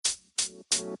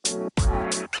What's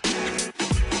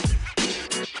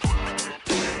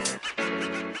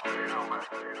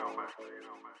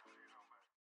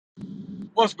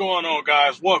going on,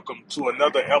 guys? Welcome to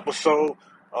another episode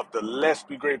of the Let's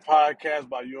Be Great podcast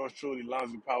by yours truly,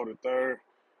 Lonzie Powell III.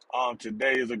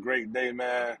 Today is a great day,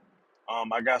 man.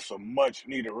 I got some much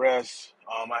needed rest.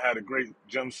 I had a great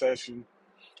gym session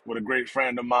with a great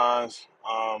friend of mine.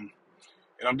 And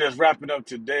I'm just wrapping up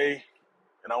today.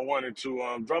 And I wanted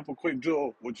to drop a quick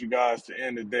jewel with you guys to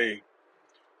end the day.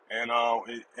 And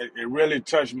it really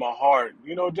touched my heart,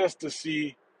 just to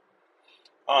see.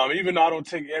 Even though I don't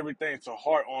take everything to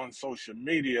heart on social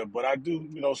media, but I do,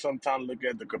 sometimes look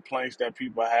at the complaints that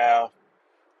people have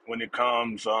when it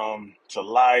comes to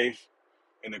life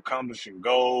and accomplishing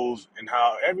goals, and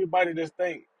how everybody just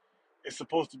think it's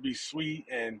supposed to be sweet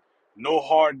and no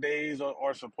hard days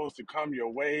are supposed to come your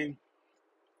way.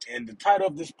 And the title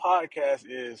of this podcast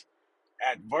is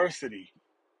Adversity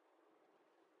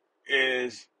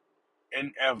is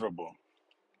Inevitable.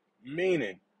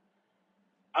 Meaning,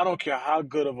 I don't care how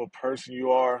good of a person you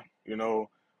are,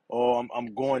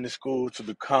 I'm going to school to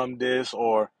become this,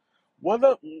 or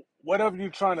whatever you're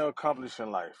trying to accomplish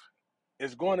in life.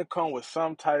 It's going to come with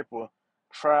some type of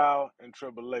trial and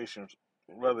tribulations,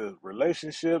 whether it's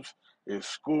relationships, it's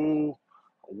school,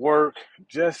 work,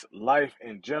 just life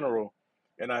in general.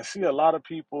 And I see a lot of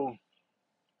people,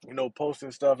 posting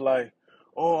stuff like,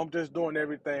 oh, I'm just doing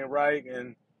everything right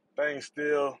and things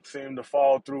still seem to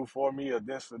fall through for me, or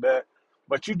this or that.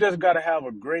 But you just got to have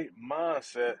a great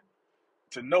mindset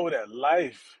to know that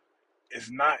life is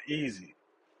not easy.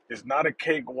 It's not a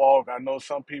cakewalk. I know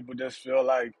some people just feel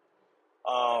like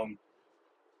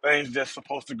things just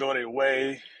supposed to go their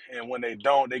way, and when they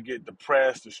don't, they get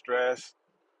depressed or stressed,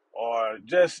 or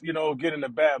just, get in a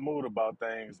bad mood about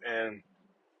things. And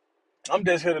I'm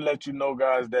just here to let you know,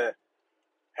 guys, that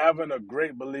having a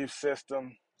great belief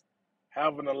system,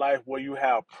 having a life where you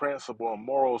have principle and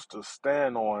morals to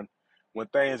stand on when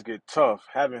things get tough,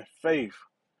 having faith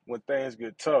when things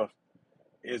get tough,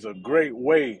 is a great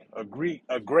way, a great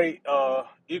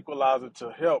equalizer to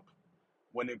help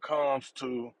when it comes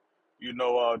to,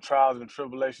 trials and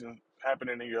tribulations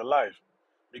happening in your life.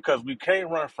 Because we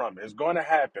can't run from it. It's going to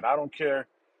happen. I don't care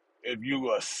if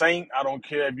you're a saint. I don't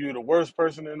care if you're the worst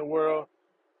person in the world.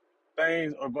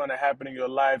 Things are going to happen in your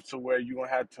life to where you're going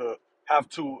to have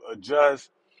to adjust,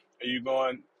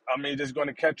 and it's going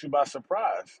to catch you by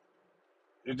surprise.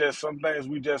 It's just some things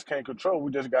we just can't control.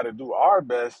 We just got to do our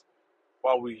best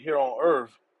while we're here on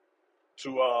earth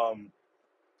to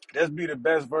just be the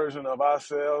best version of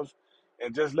ourselves,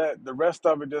 and just let the rest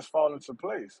of it just fall into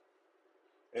place.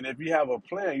 And if you have a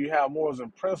plan, you have morals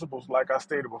and principles, like I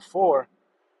stated before,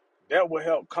 that will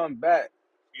help combat,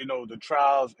 the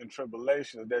trials and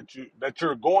tribulations that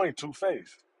you're going to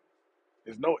face.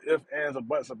 There's no ifs, ands, or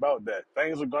buts about that.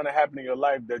 Things are going to happen in your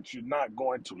life that you're not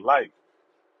going to like.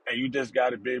 And you just got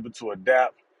to be able to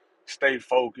adapt, stay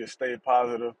focused, stay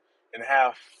positive, and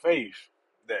have faith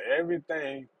that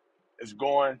everything is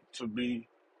going to be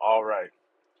all right.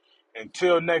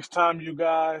 Until next time, you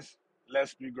guys,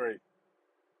 let's be great.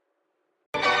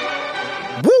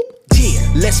 Woo!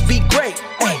 Yeah, let's be great.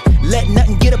 Hey, let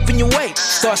nothing get up in your way.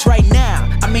 Starts right now,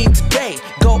 today.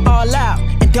 Go all out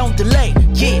and don't delay.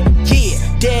 Yeah,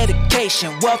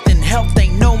 dedication, wealth and health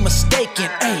ain't no mistaking.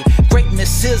 Hey,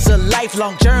 greatness is a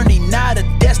lifelong journey, not a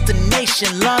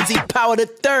destination. Lonzie Powell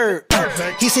III.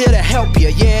 He's here to help you,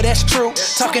 yeah, that's true.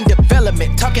 Talking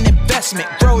development, talking investment.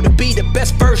 Grow to be the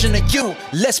best version of you.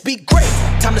 Let's be great.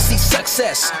 Time to see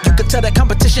success. You can tell the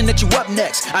competition that you up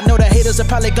next. I know the haters are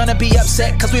probably gonna be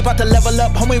upset, cause we about to level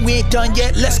up, homie, we ain't done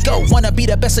yet. Let's go. Wanna be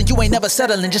the best and you ain't never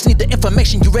settling. Just need the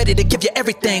information, you ready to give you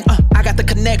everything. I got the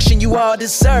connection you all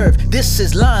deserve. This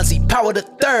is Lonzie Powell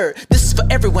III. This is for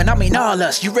everyone, all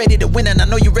us. You ready to win and I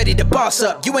know you ready to boss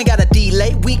up. You ain't got a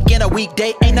delay, weekend or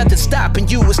weekday. Ain't nothing stopping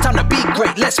you, it's time to be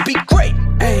great. Let's be great.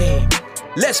 Hey,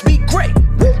 let's be great.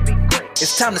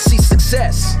 It's time to see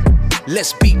success.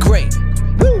 Let's be great.